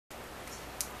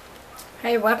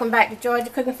Hey, welcome back to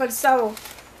Georgia Cooking for the Soul.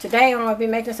 Today I'm going to be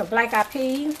making some black-eyed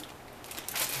peas.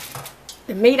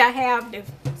 The meat I have, the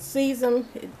season,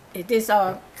 is this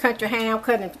country ham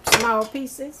cut in small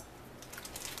pieces.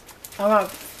 I'm going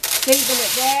to season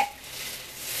with that.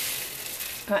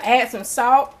 I'm going to add some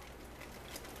salt.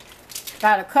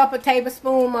 About a couple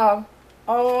tablespoons of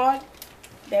oil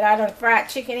that I done fried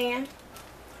chicken in.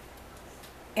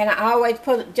 And I always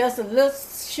put just a little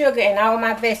sugar in all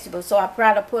my vegetables, so I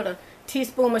probably put a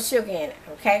teaspoon of sugar in it,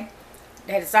 okay?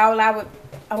 That is all I'm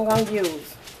going to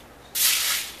use.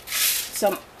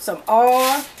 Some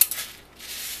oil,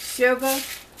 sugar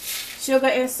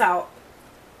and salt.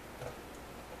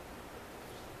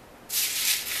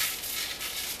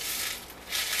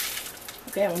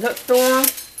 Okay, I'm going to look through them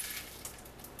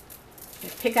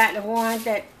and pick out the ones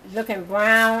that looking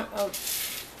brown or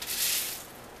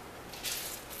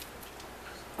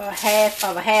half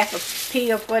a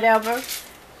pea or whatever.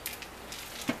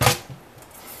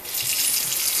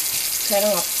 Okay, I'm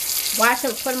going to wash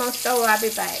them, put them on the stove. I'll be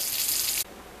back.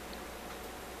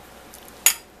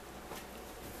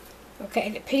 Okay,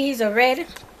 the peas are ready.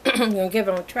 I'm going to give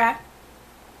them a try.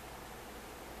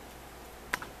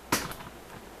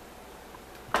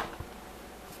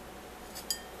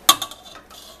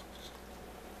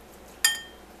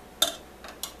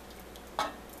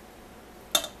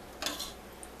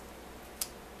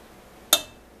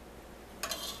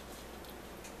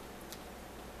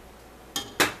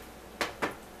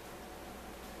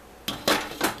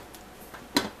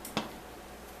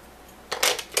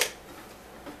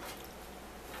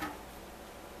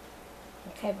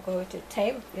 Okay, we'll go to the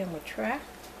table, give them a try.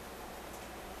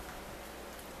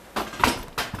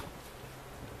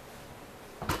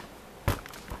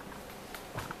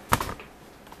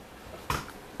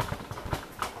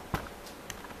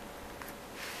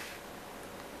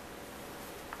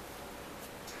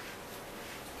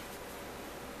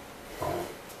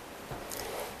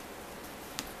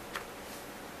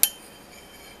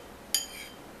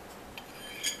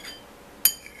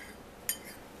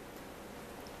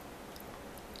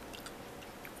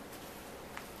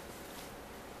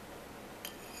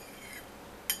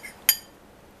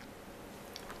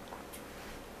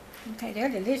 Okay, they're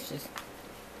delicious.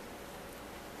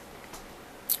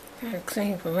 Trying to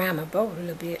clean around my bowl a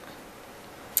little bit.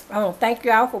 I want to thank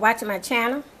you all for watching my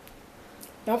channel.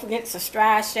 Don't forget to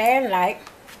subscribe, share, and like.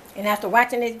 And after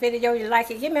watching this video, you like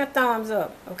it, give me a thumbs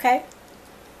up, okay?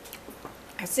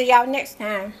 I'll see y'all next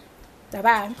time.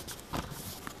 Bye-bye.